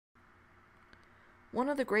One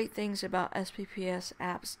of the great things about SPPS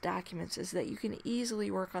Apps documents is that you can easily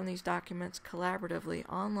work on these documents collaboratively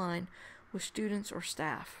online with students or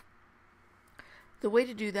staff. The way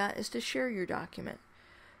to do that is to share your document.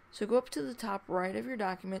 So go up to the top right of your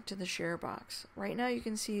document to the share box. Right now you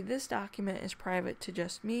can see this document is private to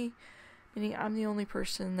just me, meaning I'm the only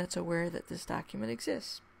person that's aware that this document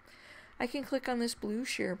exists. I can click on this blue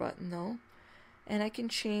share button though, and I can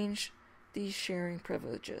change these sharing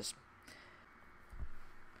privileges.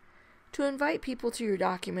 To invite people to your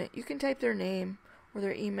document, you can type their name or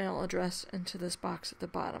their email address into this box at the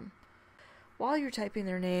bottom. While you're typing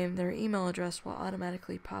their name, their email address will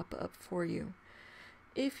automatically pop up for you.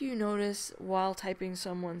 If you notice while typing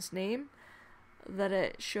someone's name that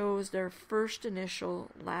it shows their first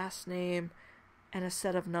initial, last name, and a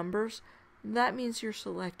set of numbers, that means you're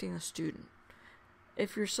selecting a student.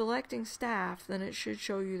 If you're selecting staff, then it should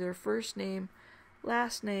show you their first name,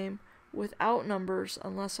 last name, without numbers,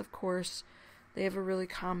 unless of course they have a really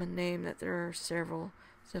common name that there are several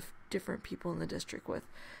different people in the district with.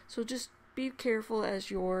 So just be careful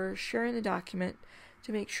as you're sharing the document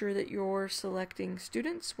to make sure that you're selecting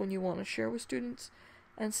students when you want to share with students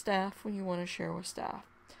and staff when you want to share with staff.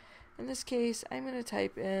 In this case, I'm going to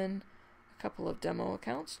type in a couple of demo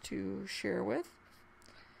accounts to share with.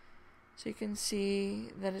 So you can see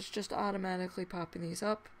that it's just automatically popping these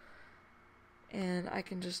up, and I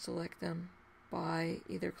can just select them by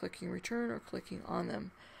either clicking return or clicking on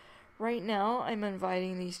them. Right now I'm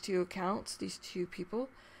inviting these two accounts, these two people,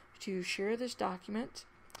 to share this document.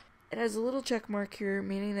 It has a little check mark here,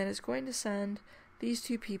 meaning that it's going to send these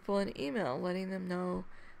two people an email letting them know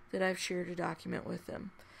that I've shared a document with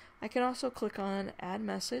them. I can also click on add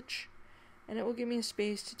message, and it will give me a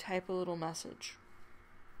space to type a little message,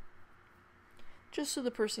 just so the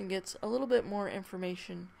person gets a little bit more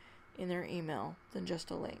information in their email than just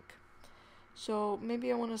a link. So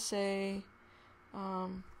maybe I want to say,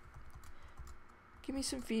 give me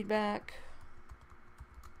some feedback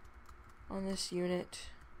on this unit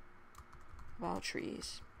about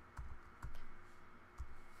trees.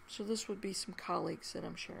 So this would be some colleagues that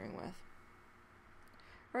I'm sharing with.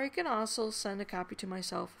 Or I can also send a copy to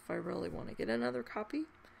myself if I really want to get another copy.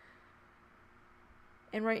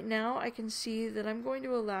 And right now I can see that I'm going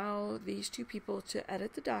to allow these two people to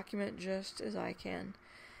edit the document just as I can.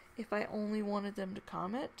 If I only wanted them to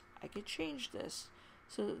comment, I could change this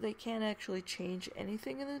so that they can't actually change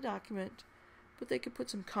anything in the document, but they could put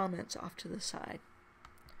some comments off to the side.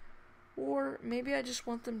 Or maybe I just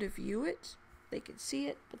want them to view it. They can see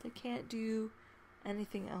it, but they can't do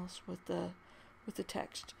anything else with the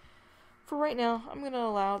text. For right now, I'm going to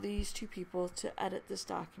allow these two people to edit this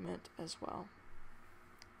document as well.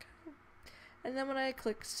 And then when I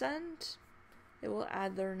click send, it will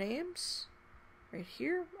add their names right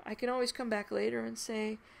here. I can always come back later and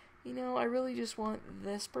say, you know, I really just want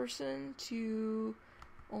this person to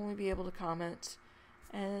only be able to comment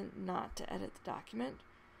and not to edit the document.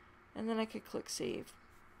 And then I could click save.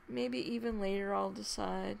 Maybe even later I'll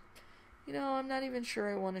decide, you know, I'm not even sure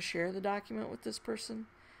I want to share the document with this person,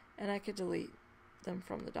 and I could delete them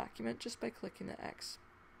from the document just by clicking the X.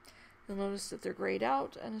 You'll notice that they're grayed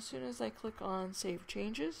out, and as soon as I click on Save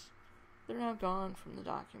Changes, they're now gone from the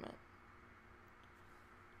document.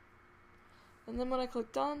 And then when I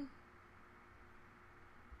click Done,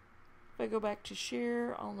 if I go back to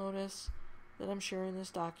Share, I'll notice that I'm sharing this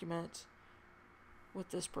document with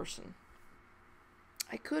this person.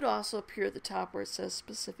 I could also appear at the top where it says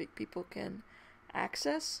specific people can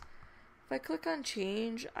access. If I click on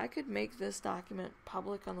Change, I could make this document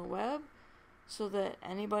public on the web, so that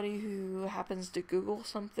anybody who happens to Google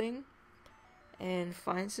something and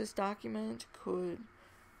finds this document could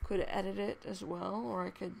edit it as well, or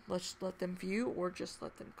I could let them view or just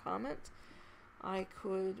let them comment. I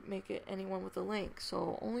could make it anyone with a link,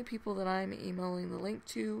 so only people that I'm emailing the link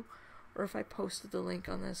to, or if I posted the link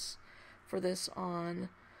on this on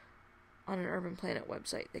an Urban Planet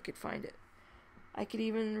website, they could find it. I could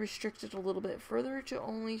even restrict it a little bit further to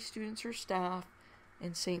only students or staff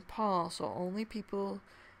in St. Paul, so only people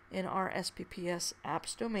in our SPPS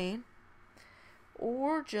Apps domain,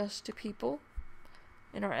 or just to people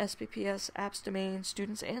in our SPPS Apps domain,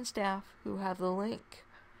 students and staff who have the link,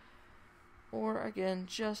 or again,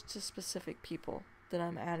 just to specific people that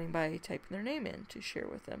I'm adding by typing their name in to share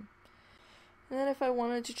with them. And then if I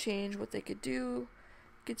wanted to change what they could do, you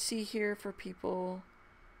could see here for people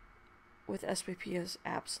with SPPS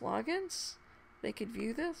Apps logins, they could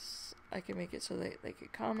view this. I could make it so they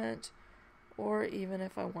could comment, or even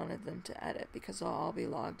if I wanted them to edit, because they'll all be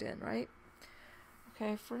logged in, right?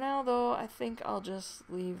 Okay, for now though, I think I'll just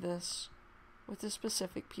leave this with the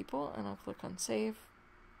specific people, and I'll click on save.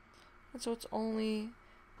 And so it's only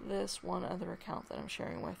this one other account that I'm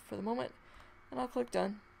sharing with for the moment, and I'll click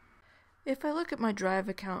done. If I look at my Drive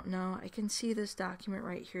account now, I can see this document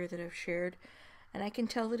right here that I've shared, and I can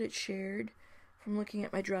tell that it's shared from looking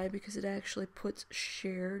at my Drive because it actually puts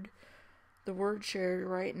shared, the word shared,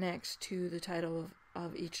 right next to the title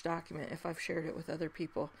of each document if I've shared it with other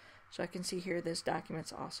people. So I can see here this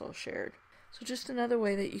document's also shared. So just another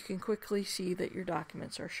way that you can quickly see that your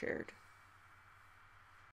documents are shared.